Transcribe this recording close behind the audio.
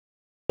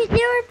You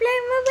were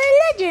playing Mobile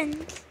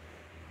Legends.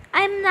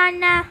 I'm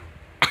Nana.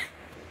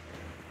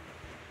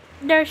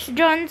 There's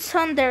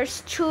Johnson,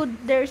 there's Chud,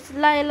 there's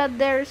Lila,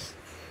 there's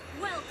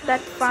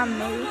that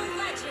family.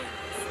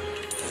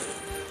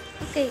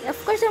 Okay,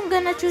 of course I'm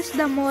gonna choose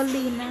the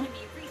Molina.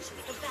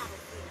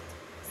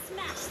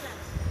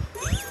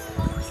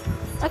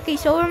 Okay,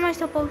 so where am I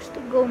supposed to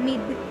go? Mid.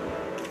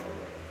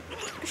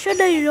 Should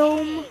I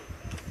roam?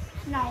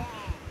 No.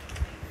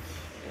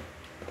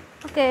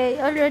 Okay,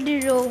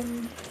 already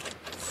roamed.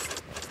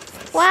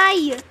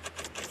 Why?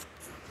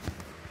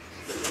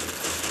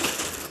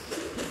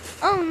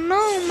 Oh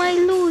no, my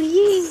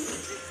Louis.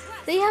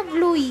 They have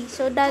Louis,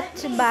 so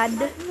that's bad.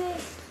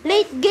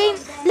 Late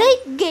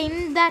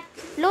game, that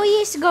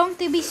Louis is going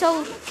to be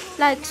so,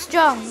 like,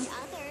 strong.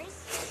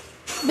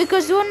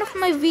 Because one of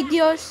my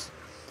videos,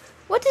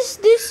 what is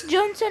this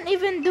Johnson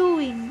even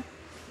doing?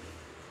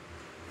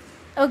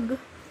 Ugh.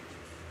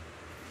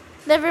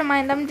 Never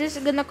mind, I'm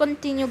just gonna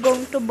continue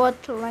going to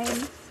bot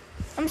lane.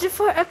 I'm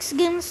C4X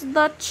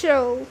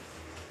Games.show.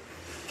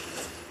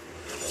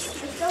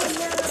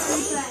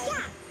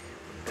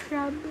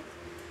 Crab.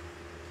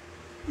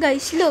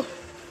 Guys, look.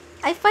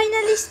 I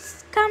finally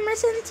camera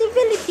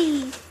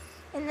sensibility.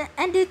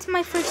 And it's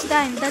my first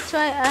time. That's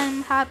why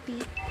I'm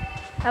happy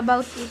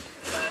about it.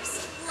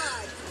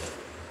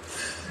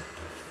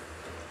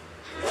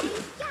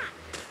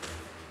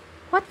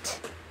 What?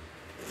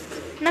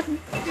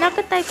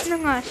 Naka-type na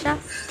nga siya.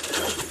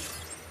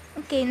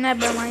 Okay,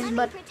 never mind.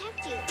 But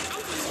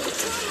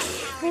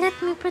let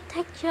me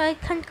protect you. I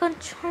can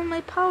control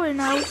my power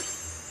now.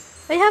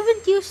 I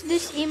haven't used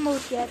this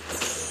emote yet.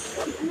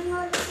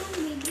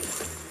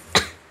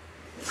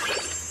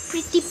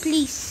 Pretty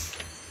please.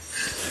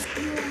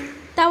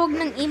 Tawag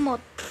ng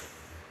emote.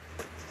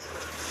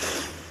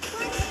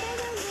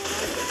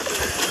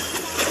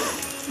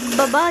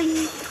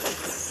 Bye-bye.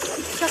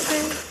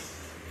 Sucker.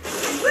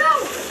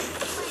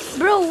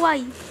 Bro,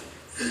 why?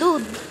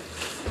 Dude.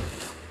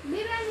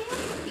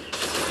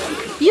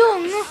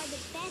 Yung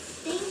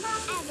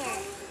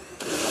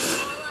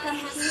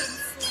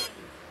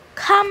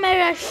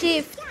camera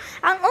shift.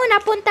 Ang una,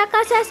 punta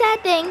ka sa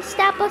settings,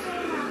 tapos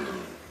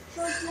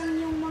Short lang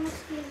yung mga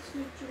skills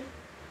nito.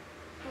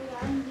 Kaya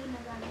hindi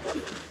nagamit.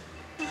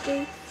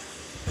 okay.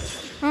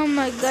 Oh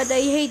my god,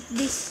 I hate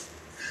this.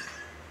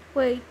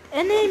 Wait,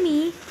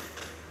 enemy?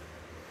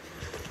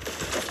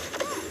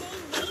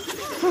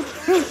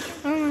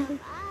 Oh my god.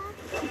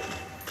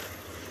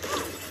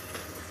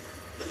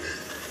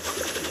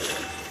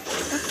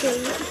 Okay,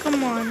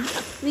 come on.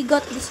 We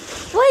got this.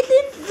 Why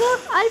didn't the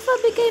Alpha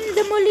become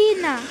the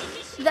Molina?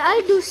 The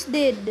Aldous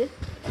did.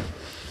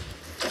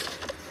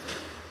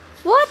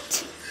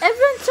 What?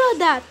 Everyone saw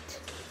that.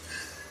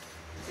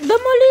 The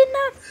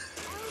Molina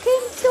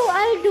came to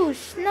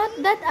Aldous, not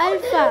that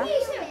Alpha.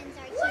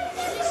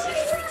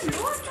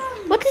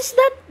 What is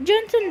that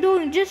Johnson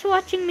doing? Just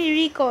watching me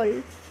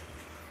recall.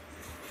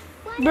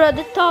 Bro,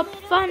 the top.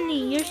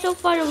 Funny. You're so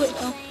far away.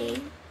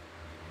 Okay.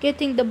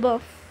 Getting the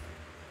buff.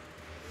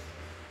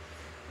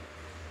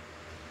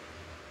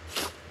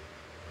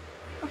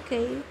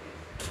 Okay.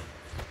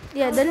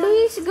 Yeah, the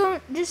Louis is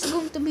just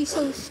going to be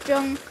so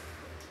strong,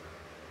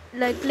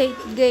 like late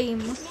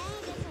game.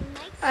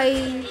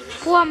 I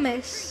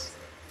promise.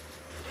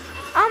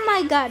 Oh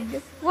my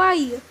god,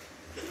 why?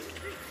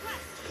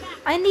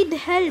 I need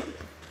help.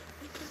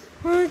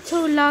 Oh, it's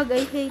so lag,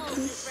 I hate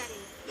this.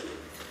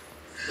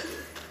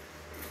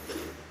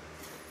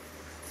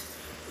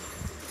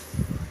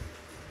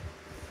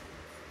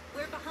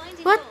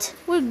 What?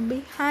 We're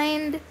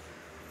behind.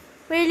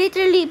 We're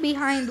literally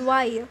behind.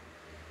 Why?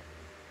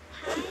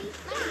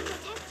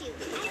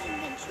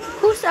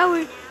 Who's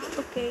our...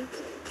 Okay.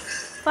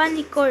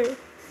 Funny core.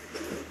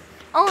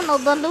 Oh no,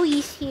 the Louis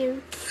is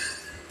here.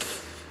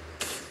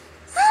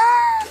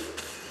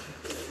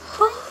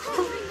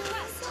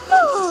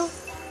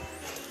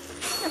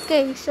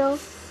 Okay, so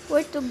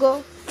where to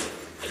go?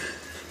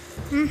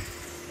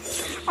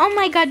 Oh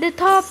my god, the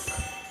top.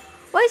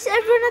 Why is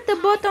everyone at the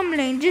bottom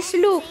lane? Just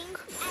look.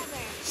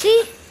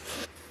 See?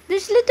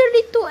 There's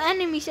literally 2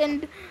 enemies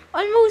and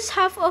almost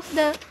half of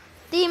the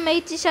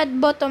teammates is at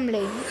bottom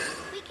lane.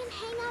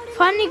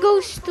 Funny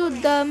goes to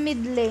the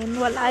mid lane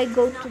while I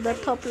go to the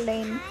top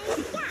lane.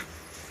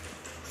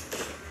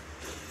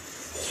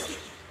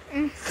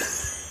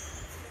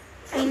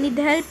 I need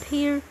help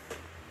here.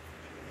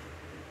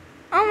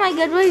 Oh my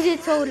god, why is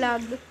it so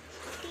lag?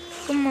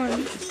 Come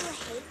on.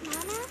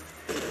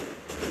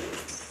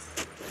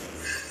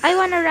 I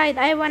wanna ride.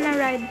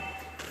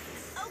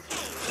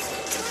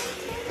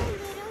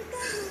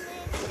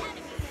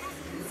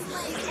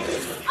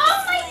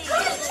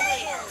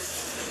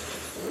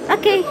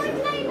 Okay. Oh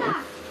my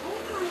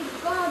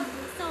god.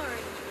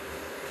 Sorry.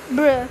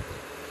 Bruh.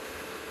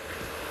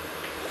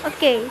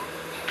 Okay.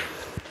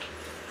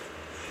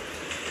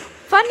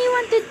 Funny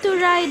wanted to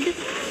ride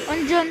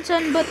on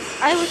Johnson, but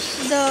I was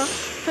the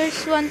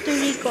first one to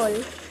recall.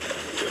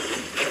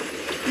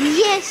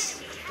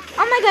 Yes!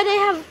 Oh my god, I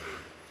have...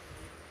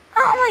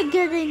 Oh my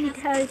god, I need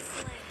help.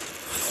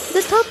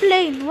 The top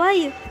lane,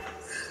 why?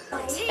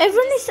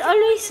 Everyone is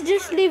always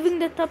just leaving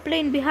the top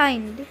lane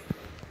behind.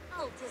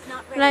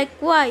 Like,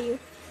 why?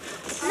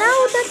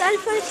 Now that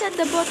Alpha is at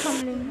the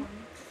bottom lane.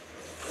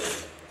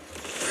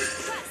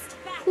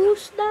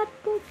 Who's that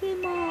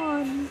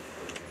Pokemon?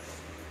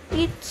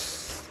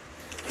 It's...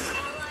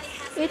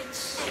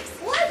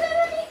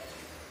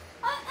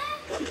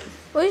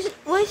 Why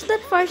is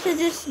that Farsa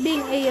just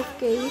being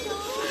AFK?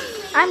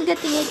 I'm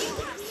getting it.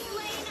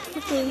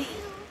 Okay.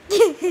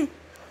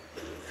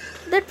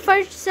 That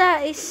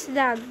Farsa is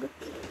lag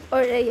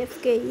or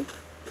AFK.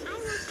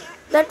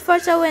 That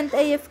Farsa went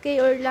AFK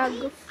or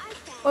lag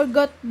or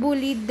got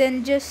bullied,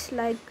 then just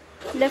like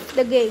left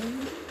the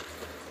game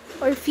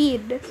or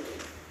feed.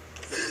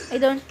 I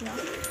don't know.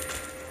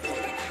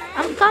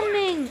 I'm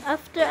coming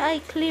after I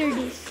clear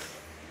this.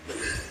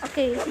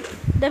 Okay,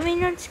 the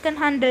minions can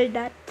handle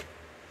that.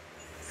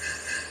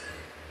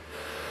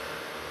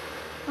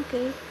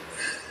 Okay.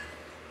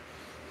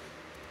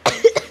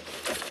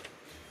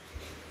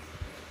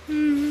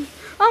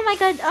 Oh my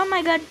god, oh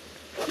my god.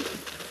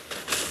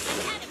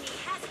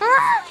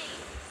 Ah!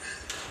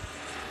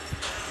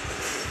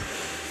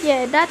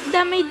 Yeah, that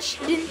damage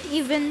didn't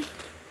even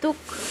took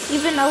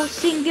even a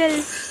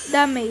single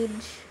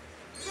damage.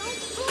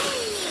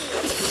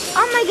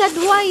 Oh my god,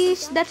 why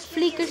is that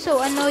flicker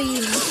so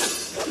annoying?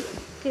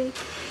 Okay.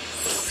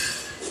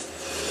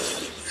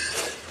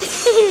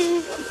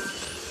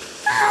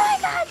 Oh my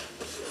god.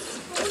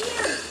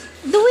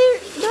 Do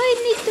I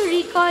need to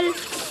recall?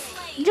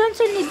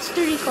 Johnson needs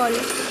to recall.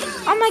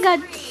 Oh my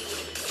god.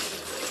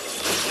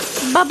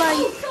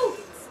 Bye-bye.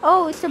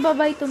 Oh, it's a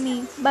bye-bye to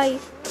me. Bye.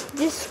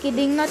 Just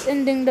kidding, not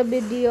ending the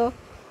video.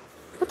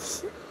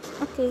 What's...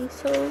 Okay,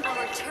 so...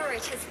 Our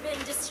turret has been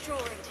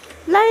destroyed.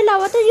 Layla,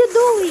 what are you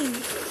doing?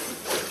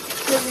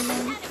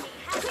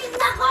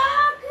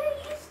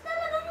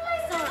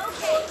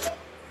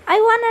 I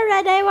wanna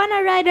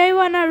ride. I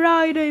will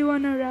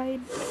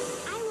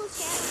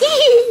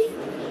share.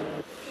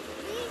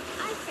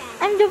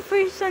 I'm the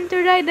first one to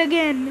ride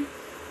again.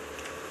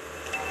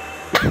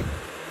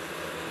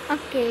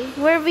 Okay,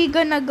 where we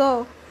gonna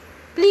go?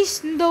 Please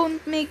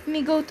don't make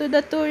me go to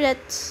the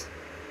turrets.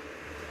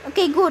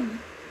 Okay, good.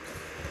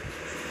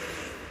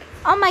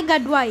 Oh my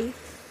god, why?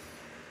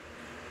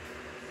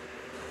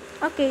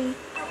 Okay.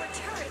 Our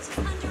turret is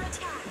under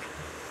attack.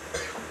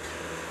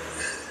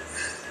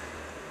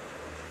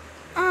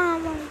 Oh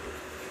my god.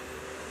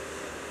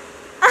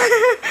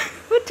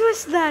 What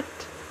was that?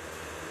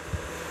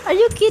 Are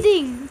you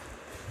kidding?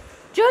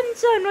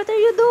 Johnson, what are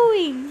you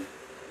doing?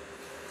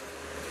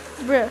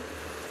 Bruh.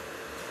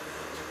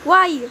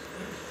 Why?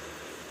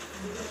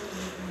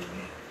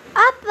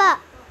 Apa!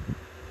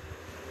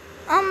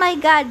 Oh my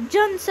god,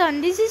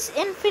 Johnson, this is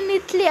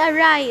infinitely a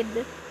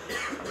ride.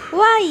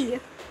 Why?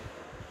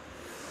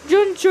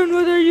 Johnson,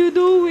 what are you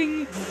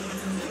doing?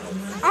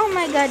 Oh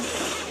my god.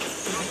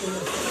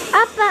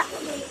 Apa!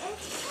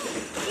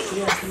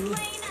 You have slain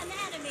an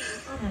enemy.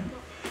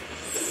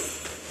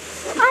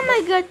 Oh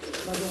my god.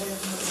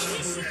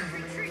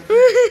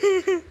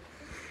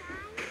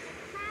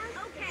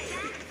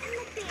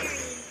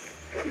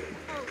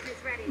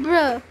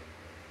 Bruh.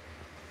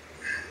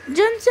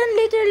 Johnson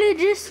literally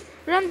just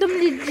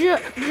randomly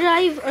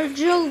drive or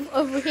drove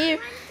over here.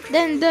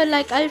 Then the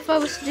like Alpha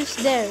was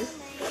just there.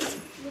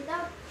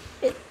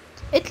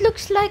 It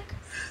looks like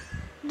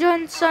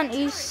Johnson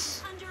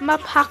is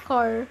map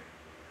hacker.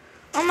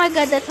 Oh my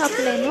god, that top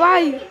lane.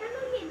 Why?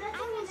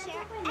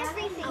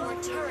 Our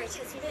turret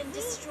has been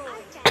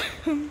destroyed.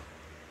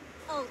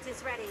 Ult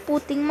is ready.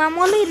 Puting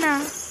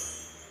mamolina.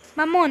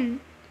 Mamon.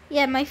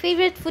 Yeah, my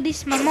favorite food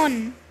is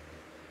mamon.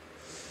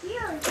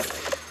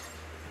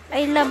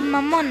 I love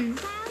mamon.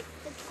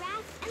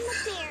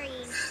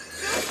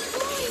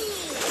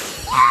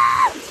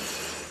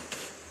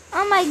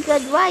 Oh my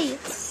god, why?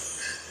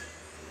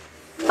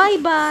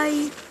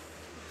 Bye-bye.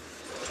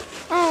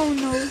 Oh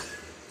no.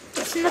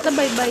 It's not a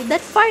bye-bye.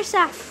 That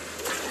Farsa.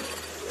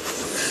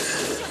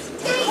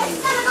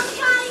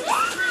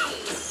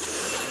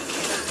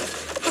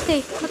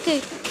 Okay.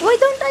 Why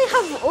don't I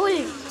have ult?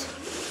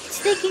 It's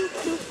taking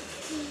two.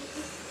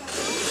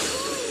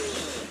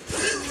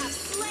 You have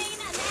slain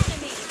an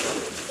enemy.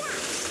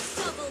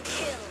 Double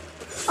kill.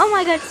 Oh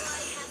my god. Ally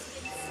has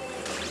been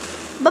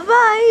slain.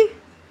 Bye-bye.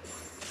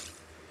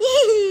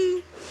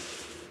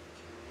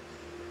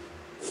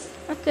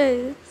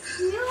 Okay.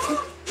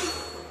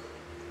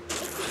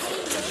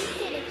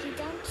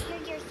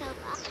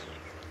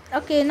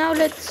 Okay, now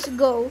let's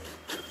go.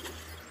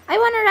 I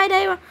wanna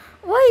ride.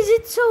 Why is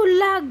it so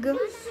lag?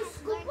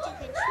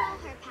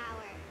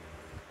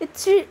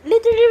 It's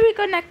literally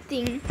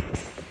reconnecting.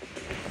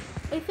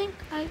 I think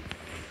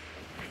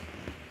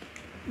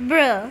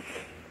Bruh.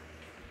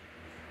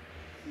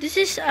 This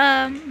is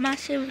a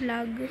massive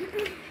lag.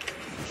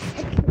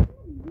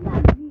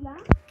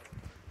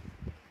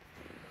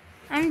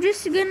 I'm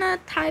just gonna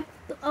type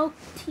out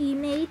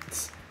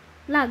teammates.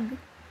 Lag.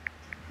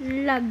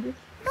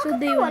 So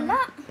they will.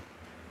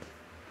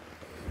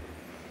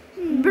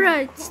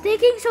 Bruh, it's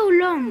taking so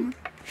long.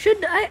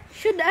 Should I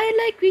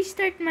like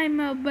restart my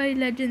Mobile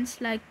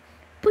Legends like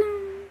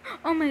boom?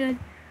 Oh my god.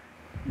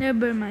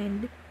 Never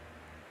mind.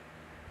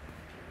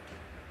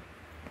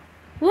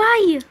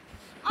 Why?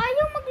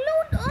 Ayaw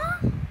mag-load, oh.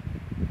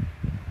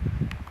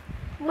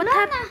 What Wala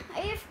happened? na.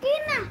 AFK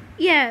na.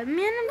 Yeah,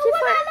 me and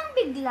Nawala lang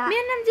bigla.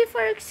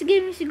 MG4X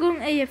game is going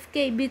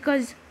AFK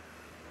because...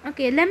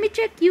 Okay, let me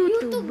check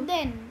YouTube. YouTube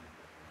din.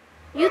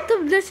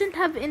 YouTube doesn't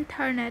have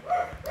internet.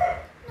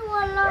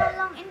 Nawala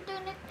lang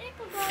internet.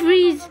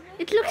 Freeze.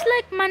 It looks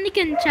like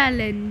mannequin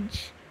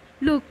challenge.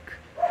 Look.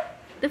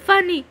 The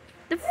fun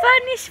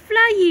is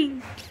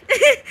flying.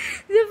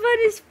 The fun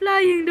is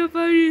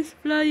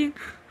flying.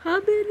 I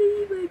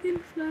believe I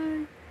can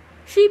fly.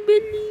 She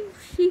believes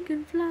she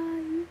can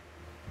fly.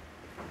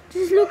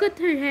 Just look at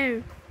her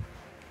hair.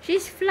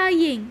 She's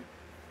flying.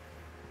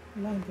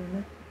 Wala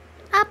internet.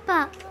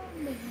 Apa.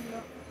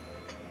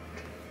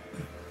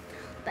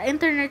 The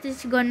internet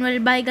is gone. Well,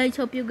 bye guys.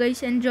 Hope you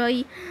guys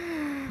enjoy.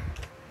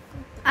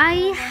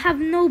 I have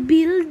no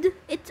build.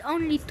 It's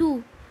only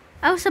 2.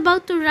 I was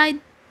about to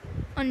ride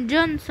on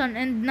Johnson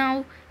and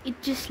now it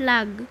just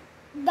lag.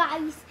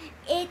 Guys,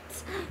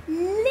 it's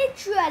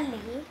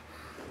literally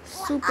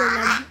Super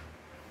lag.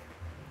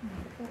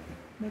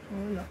 Ba't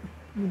wala?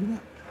 Hindi nga.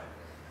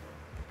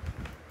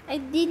 I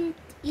didn't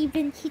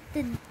even hit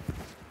the...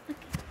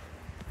 Okay.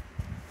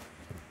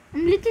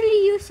 I'm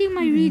literally using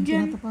my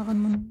regen. Tinatapakan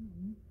mo na.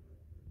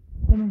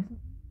 Ganun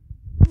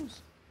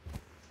sa...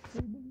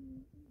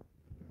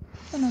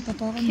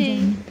 Tinatapakan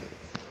Okay. dyan.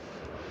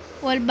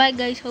 Well, bye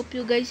guys. Hope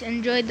you guys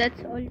enjoyed.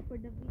 That's all for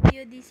the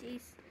video. This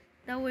is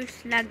the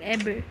worst lag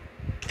ever.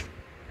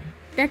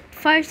 That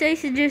Farsa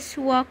is just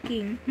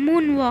walking.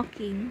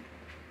 Moonwalking.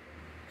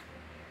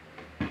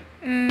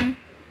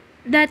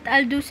 That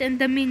Aldous and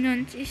the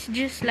minions is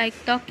just like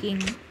talking.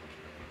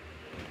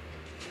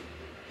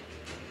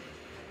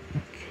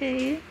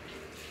 Okay.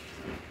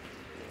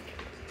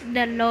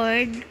 The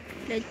Lord.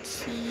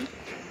 Let's see.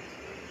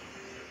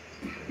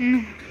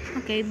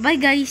 Okay, bye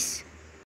guys.